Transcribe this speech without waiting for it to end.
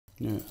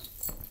Yeah.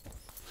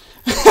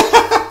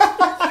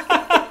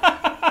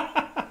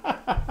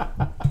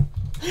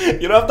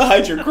 You don't have to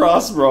hide your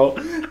cross, bro.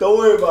 Don't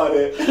worry about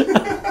it.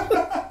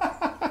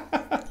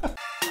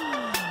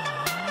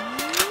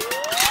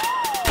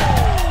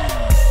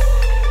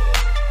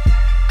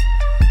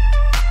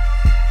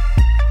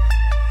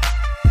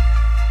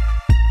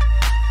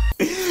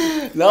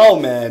 No,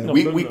 man.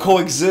 We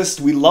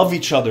coexist. We love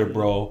each other,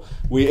 bro.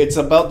 It's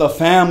about the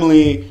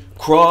family,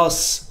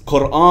 cross,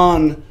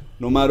 Quran.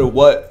 No matter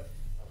what,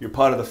 you're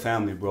part of the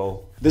family,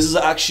 bro. This is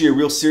actually a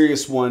real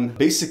serious one.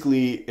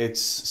 Basically,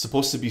 it's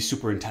supposed to be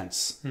super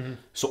intense.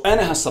 So, and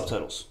it has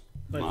subtitles.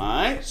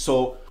 Alright,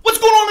 so what's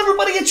going on,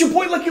 everybody? It's your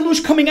boy Lucky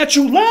Loush coming at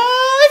you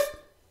live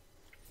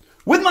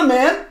with my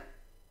man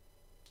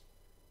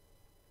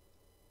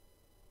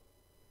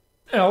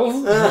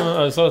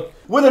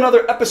with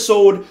another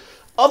episode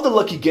of the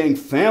Lucky Gang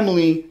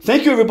family.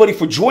 Thank you, everybody,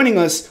 for joining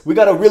us. We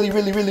got a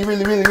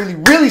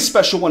really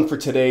special one for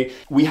today.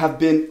 We have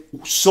been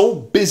so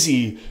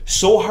busy,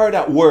 so hard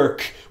at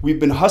work. We've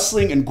been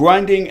hustling and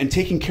grinding and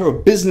taking care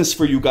of business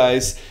for you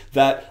guys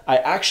that I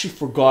actually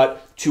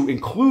forgot to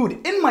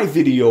include in my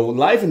video,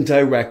 live and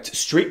direct,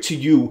 straight to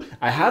you.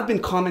 I have been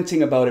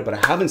commenting about it, but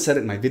I haven't said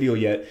it in my video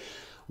yet.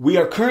 We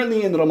are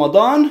currently in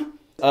Ramadan.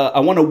 I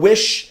want to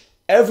wish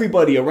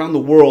everybody around the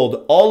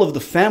world, all of the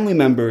family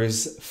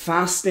members,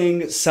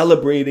 fasting,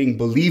 celebrating,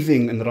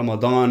 believing in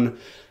Ramadan,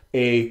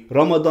 a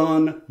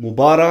Ramadan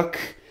Mubarak.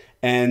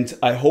 And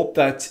I hope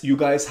that you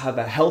guys have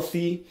a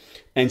healthy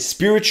and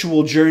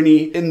spiritual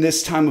journey in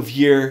this time of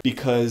year,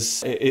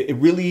 because it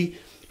really,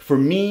 for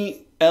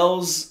me,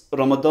 Els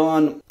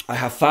Ramadan, I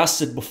have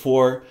fasted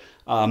before.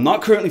 I'm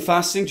not currently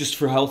fasting just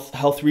for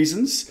health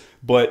reasons,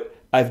 but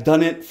I've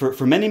done it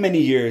for many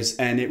years,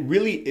 and it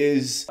really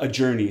is a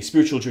journey, a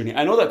spiritual journey.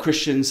 I know that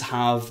Christians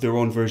have their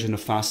own version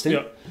of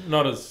fasting.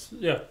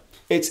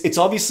 It's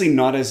obviously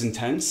not as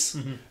intense,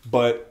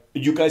 but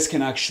you guys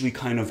can actually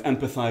kind of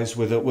empathize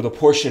with a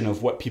portion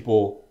of what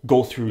people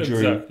go through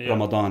during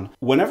Ramadan.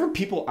 Whenever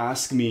people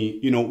ask me,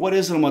 you know, what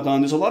is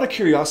Ramadan? There's a lot of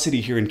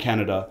curiosity here in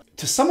Canada.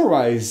 To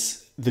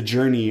summarize the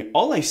journey,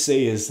 all I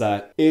say is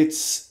that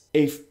it's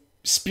a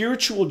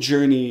spiritual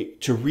journey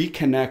to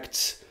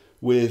reconnect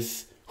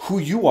with who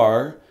you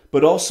are,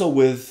 but also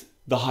with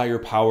the higher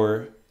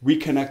power,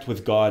 reconnect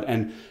with God.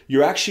 And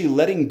you're actually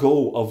letting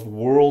go of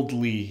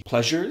worldly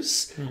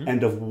pleasures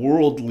and of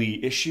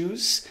worldly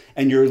issues,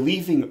 and you're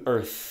leaving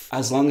earth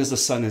as long as the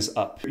sun is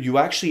up. You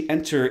actually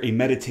enter a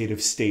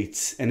meditative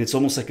state, and it's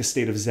almost like a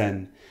state of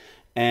Zen.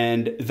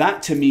 And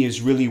that to me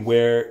is really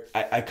where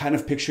I kind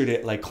of pictured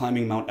it like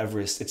climbing Mount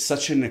Everest. It's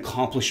such an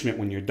accomplishment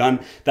when you're done.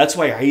 That's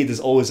why Eid is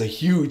always a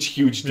huge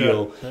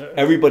deal.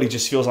 Everybody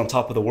just feels on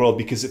top of the world,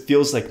 because it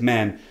feels like,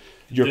 man,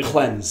 you're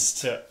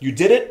cleansed. You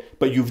did it,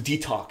 but you've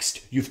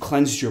detoxed. You've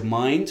cleansed your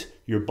mind,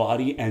 your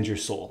body, and your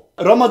soul.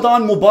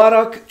 Ramadan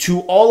Mubarak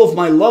to all of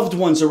my loved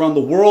ones around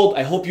the world.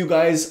 I hope you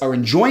guys are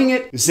enjoying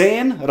it.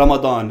 Zain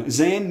Ramadan.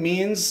 Zain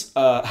means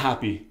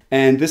happy.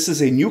 And this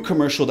is a new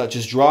commercial that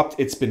just dropped.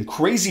 It's been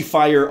crazy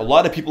fire. A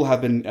lot of people have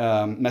been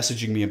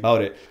messaging me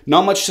about it.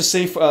 Not much to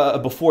say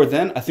before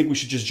then. I think we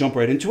should just jump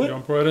right into it.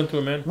 Jump right into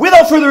it, man.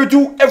 Without further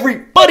ado,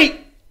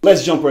 everybody,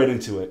 let's jump right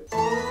into it.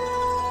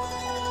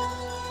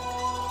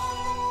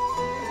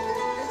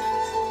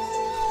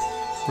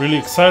 Really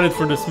excited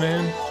for this,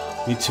 man.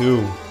 Me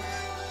too.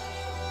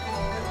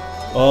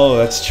 Oh,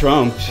 that's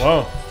Trump.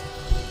 Wow.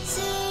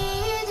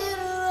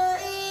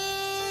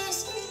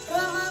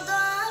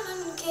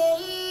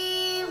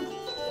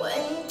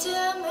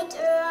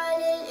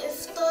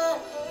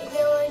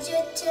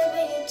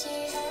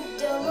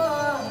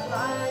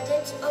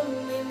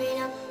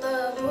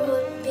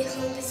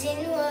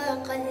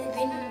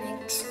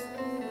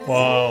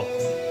 Wow.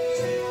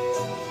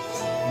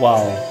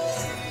 Wow.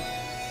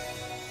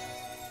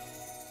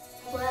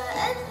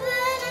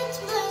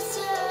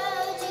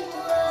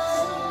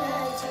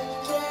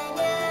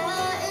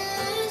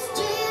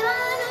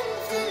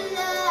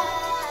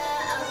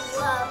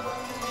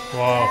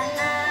 Wow.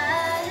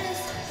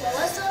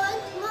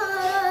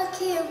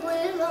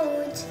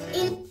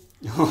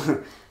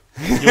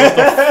 What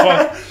the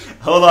fuck?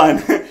 Hold on.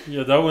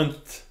 Yeah, that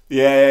went.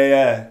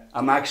 Yeah.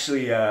 I'm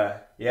actually,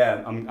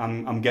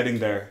 I'm getting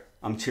there.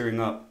 I'm tearing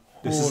up.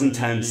 This is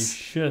intense.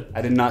 Shit.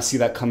 I did not see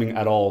that coming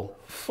at all.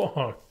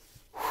 Fuck.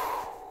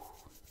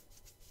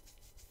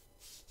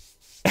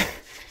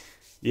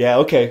 Yeah.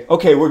 Okay.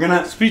 We're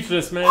gonna.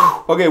 Speechless, man.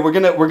 Okay. We're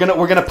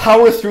gonna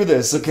power through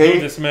this. Okay. Do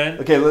this, man.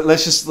 Okay.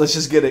 Let's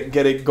just get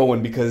it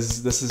going,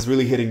 because this is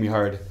really hitting me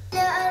hard.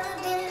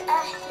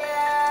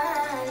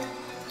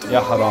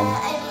 Ya haram.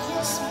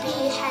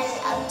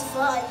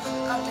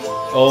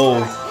 Oh,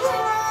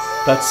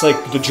 that's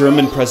like the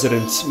German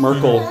president,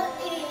 Merkel.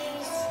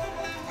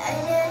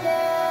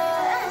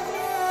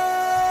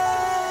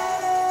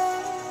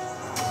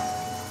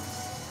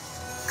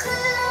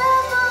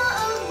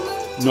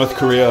 North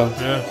Korea.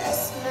 Yeah.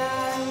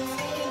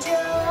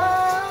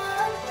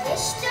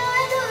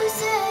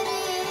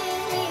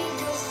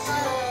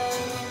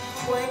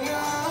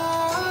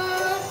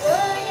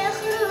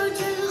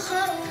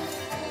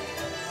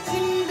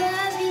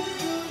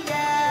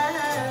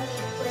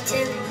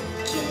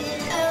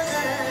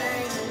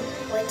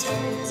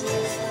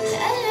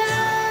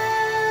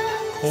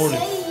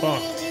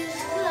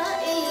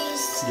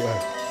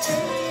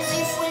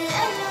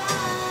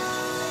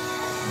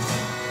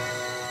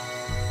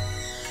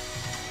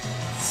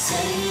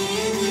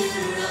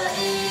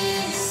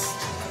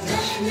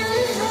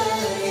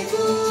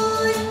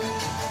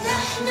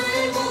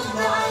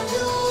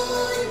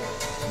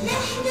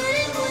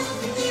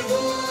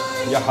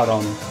 يا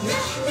حرام.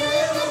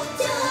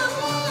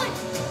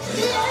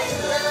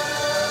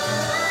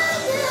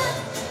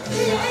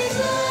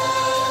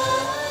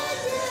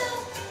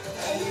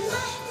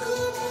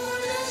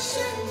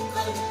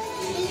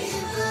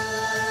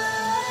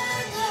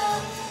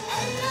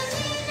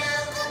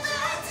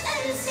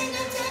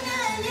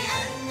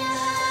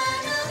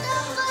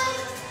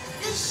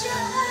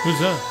 Who's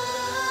that?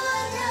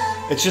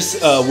 It's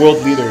just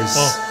world leaders.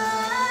 Oh.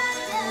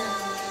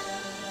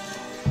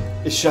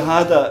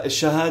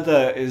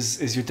 Shahada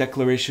is your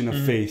declaration of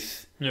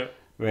faith. Yeah.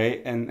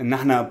 Right? And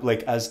nahna,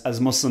 like as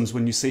Muslims,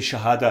 when you say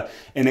shahada,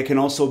 and it can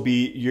also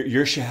be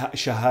your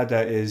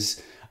shahada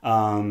is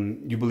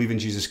you believe in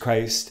Jesus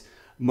Christ.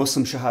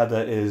 Muslim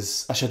shahada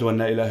is ashhadu an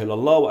la ilaha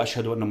illallah wa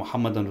ashhadu anna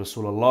Muhammadan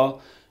Rasulullah.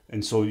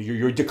 And so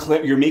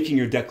you're making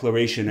your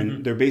declaration,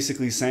 and they're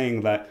basically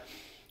saying that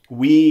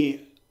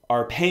we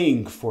are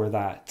paying for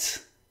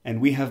that, and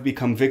we have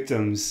become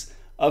victims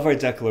of our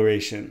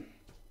declaration.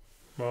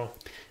 Wow.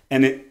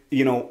 And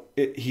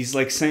he's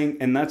like saying,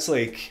 and that's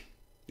like,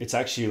 it's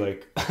actually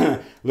like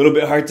a little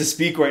bit hard to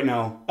speak right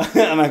now.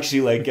 I'm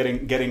actually like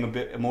getting a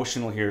bit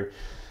emotional here,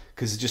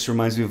 because it just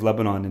reminds me of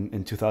Lebanon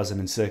in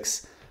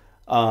 2006.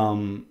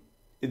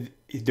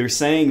 They're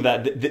saying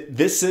that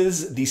this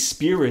is the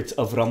spirit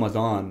of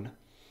Ramadan.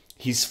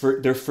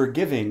 They're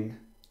forgiving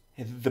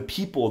the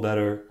people that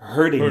are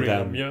hurting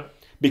them. Yeah.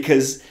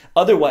 Because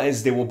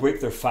otherwise they will break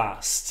their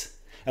fast.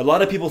 A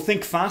lot of people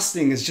think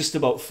fasting is just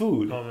about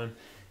food. Oh, man.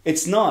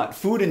 It's not.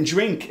 Food and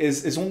drink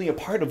is only a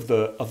part of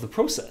the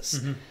process.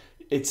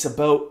 It's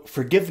about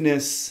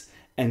forgiveness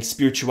and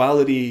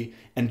spirituality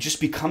and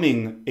just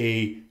becoming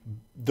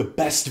the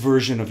best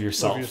version of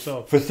yourself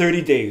for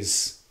 30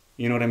 days.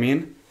 You know what I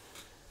mean?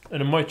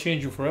 And it might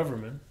change you forever,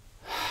 man.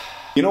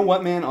 You know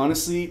what, man?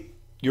 Honestly,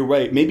 you're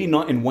right. Maybe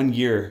not in 1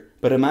 year,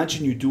 but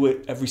imagine you do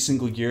it every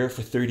single year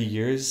for 30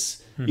 years.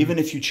 Even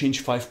if you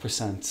change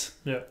 5%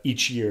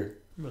 each year.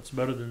 That's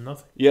better than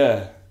nothing.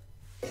 Yeah.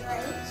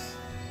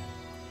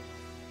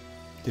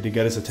 Did he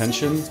get his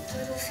attention?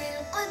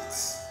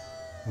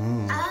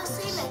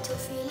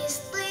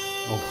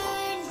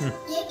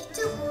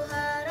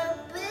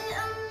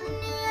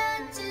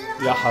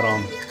 Ya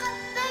haram.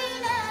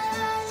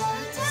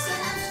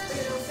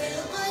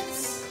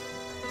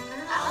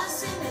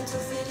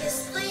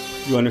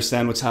 You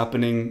understand what's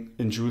happening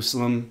in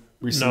Jerusalem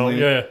recently?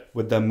 No, yeah.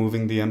 With them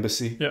moving the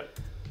embassy? Yeah.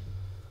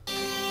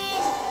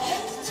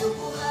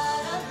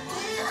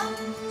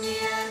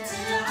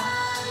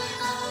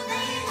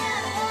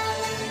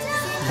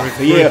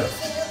 Yeah.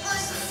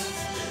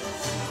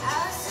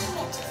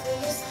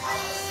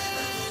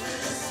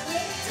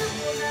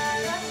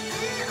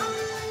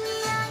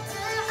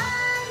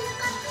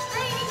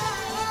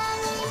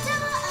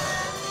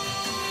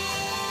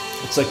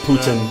 It's like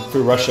Putin for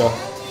Russia,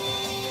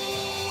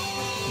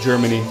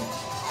 Germany,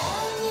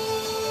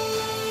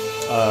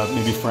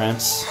 maybe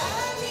France,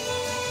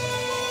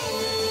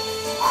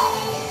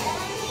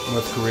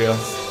 North Korea.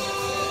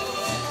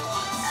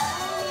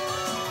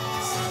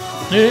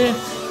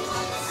 Yeah.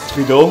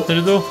 Trudeau?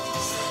 Trudeau.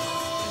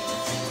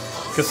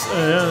 Because,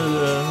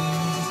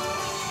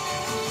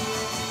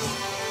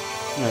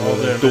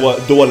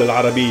 الدول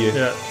العربية.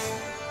 Yeah.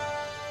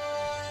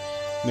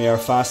 May our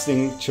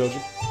fasting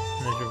children.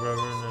 Nature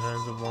forever in the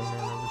hands of one who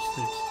never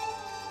sleeps.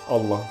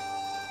 Allah.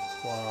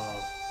 Wow.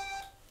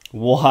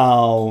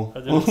 Wow. I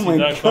didn't Oh see my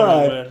that God.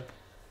 coming, man.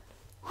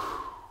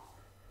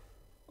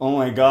 Oh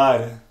my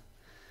God.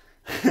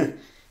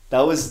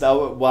 that was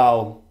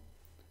wow.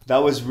 That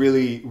was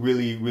really,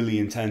 really, really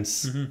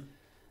intense.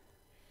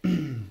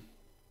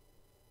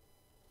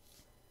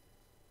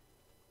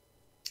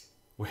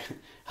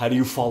 How do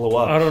you follow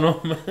up? I don't know,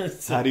 man.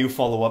 How do you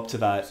follow up to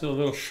that? Still a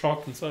little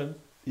shock inside.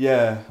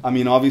 Yeah, I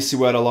mean, obviously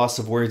we're at a loss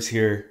of words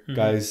here,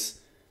 guys.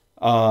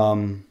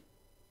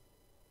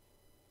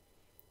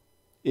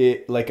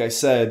 It, like I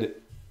said,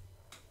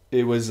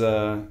 it was.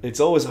 It's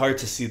always hard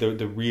to see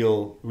the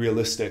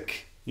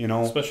realistic, you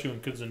know. Especially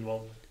when kids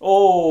involved.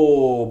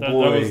 Oh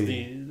boy! That was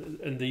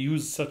and they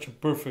used such a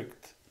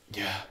perfect.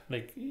 Yeah.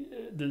 Like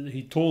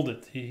he told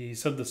it. He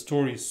said the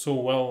story so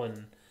well,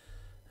 and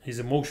his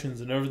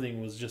emotions and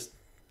everything was just,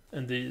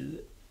 and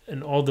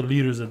all the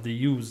leaders that they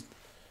used.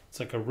 It's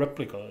like a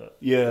replica.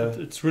 Yeah.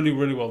 It's really,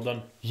 really well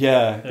done.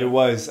 Yeah, it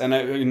was. And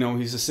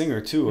he's a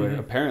singer too,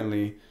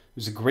 apparently. It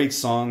was a great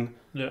song.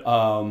 Yeah.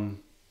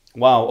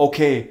 Wow,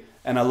 okay.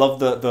 And I love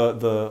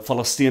the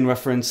Palestine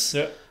reference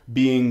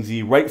being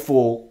the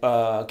rightful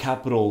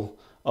capital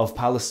of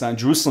Palestine,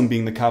 Jerusalem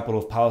being the capital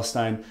of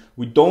Palestine.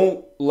 We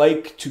don't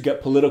like to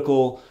get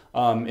political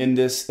in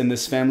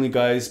this family,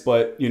 guys,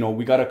 but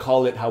we got to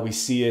call it how we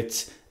see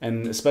it.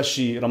 And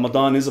especially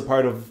Ramadan is a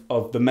part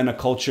of the MENA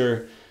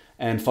culture.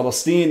 And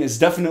Palestine is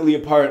definitely a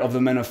part of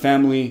the MENA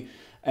family,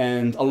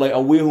 and Allah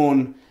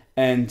awihun,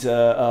 and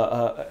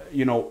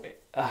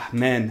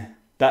man,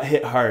 that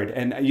hit hard.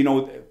 And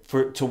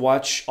to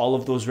watch all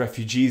of those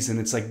refugees, and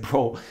it's like,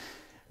 bro,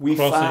 we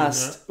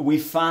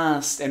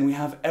fast, and we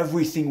have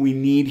everything we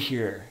need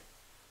here.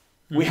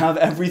 We have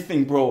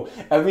everything, bro.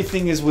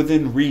 Everything is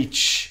within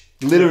reach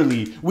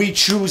Literally. We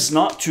choose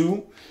not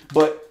to,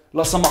 but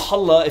la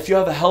samahallah, if you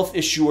have a health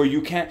issue or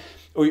you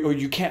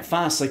can't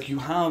fast, like you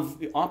have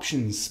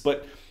options.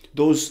 But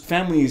those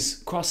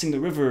families crossing the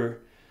river,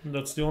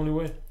 that's the only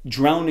way.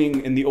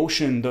 Drowning in the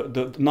ocean,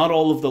 not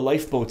all of the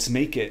lifeboats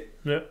make it.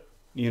 Yeah.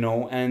 You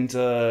know, and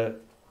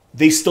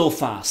they still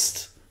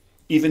fast,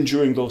 even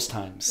during those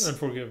times.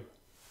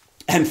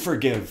 And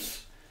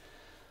forgive.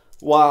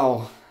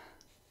 Wow.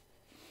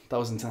 That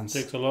was intense.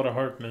 Takes a lot of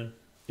heart, man.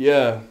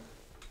 Yeah.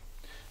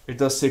 It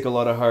does take a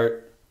lot of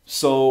heart.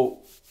 So,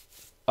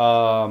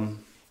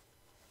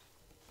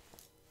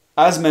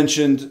 as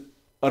mentioned,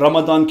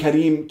 Ramadan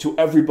Kareem to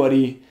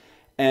everybody,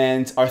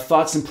 and our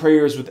thoughts and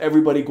prayers with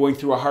everybody going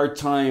through a hard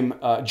time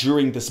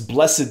during this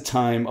blessed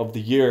time of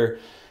the year.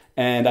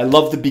 And I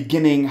love the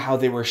beginning, how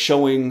they were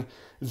showing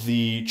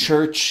the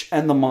church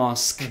and the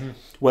mosque,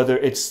 whether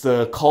it's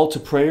the call to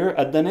prayer,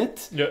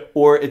 Addanit,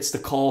 or it's the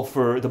call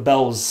for the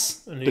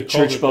bells, the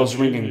church bells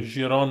ringing.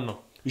 Giranna.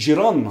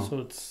 So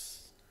it's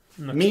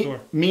next door.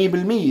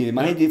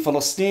 100%.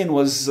 Palestine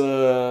was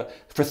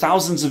for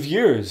thousands of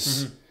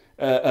years.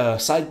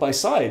 Side by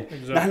side.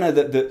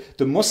 Exactly.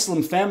 The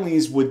Muslim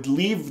families would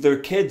leave their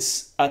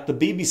kids at the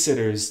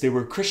babysitters. They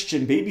were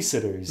Christian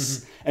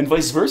babysitters, and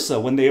vice versa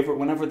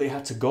whenever they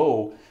had to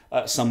go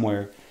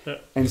somewhere. Yeah.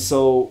 And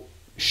so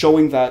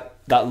showing that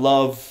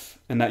love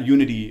and that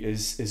unity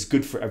is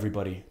good for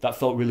everybody. That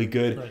felt really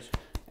good. Nice.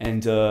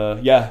 And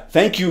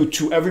thank you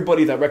to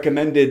everybody that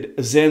recommended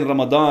Zain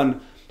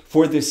Ramadan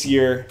for this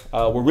year.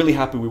 We're really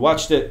happy we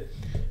watched it.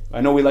 I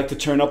know we like to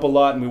turn up a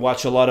lot and we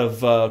watch a lot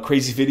of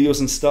crazy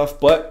videos and stuff,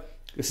 but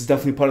this is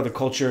definitely part of the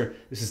culture.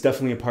 This is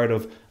definitely a part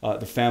of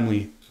the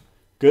family.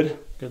 Good?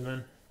 Good,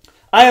 man.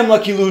 I am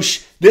Lucky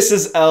Loush. This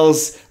is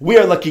Els. We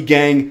are Lucky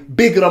Gang.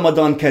 Big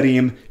Ramadan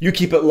Kareem. You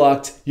keep it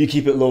locked. You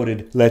keep it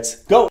loaded. Let's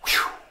go.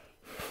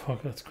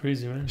 Fuck, that's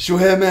crazy, man. شو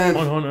هي man?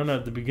 On,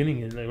 at the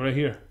beginning, like right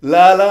here.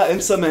 لا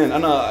انسى man.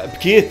 أنا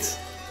بكيت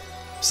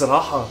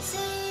بصراحة.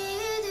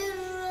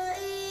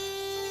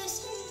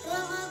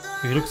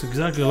 He looks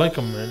exactly like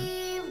him, man.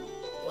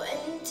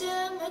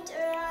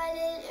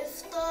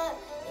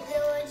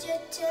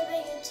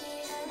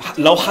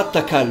 لو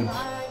حتى كلب.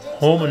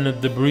 Home in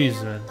the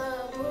breeze, man.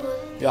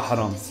 يا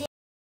حرام.